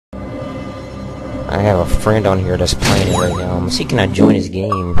I have a friend on here that's playing it right now. I'm see can I join his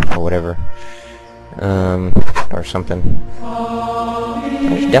game or whatever. Or something.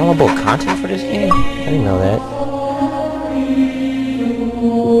 There's downloadable content for this game? I didn't know that.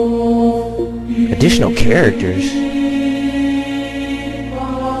 Additional characters?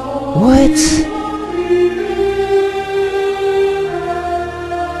 What?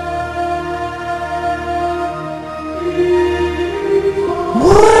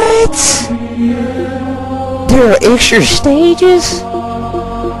 What? There are extra stages?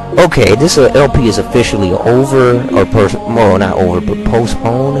 Okay, this LP is officially over, or well, not over, but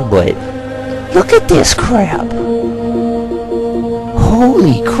postponed, but look at this crap.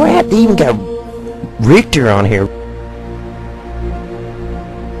 Holy crap, they even got Richter on here.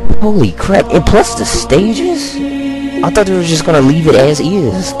 Holy crap, and plus the stages? I thought they were just gonna leave it as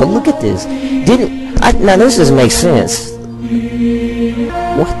is, but look at this. Now this doesn't make sense.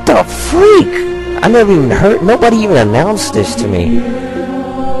 What the freak? I never even heard, nobody even announced this to me.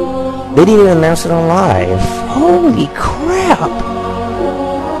 They didn't even announce it on live. Holy crap!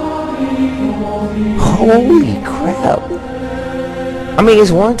 Holy crap! I mean,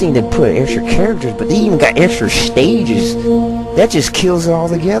 it's one thing to put extra characters, but they even got extra stages. That just kills it all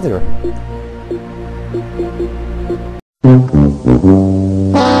together.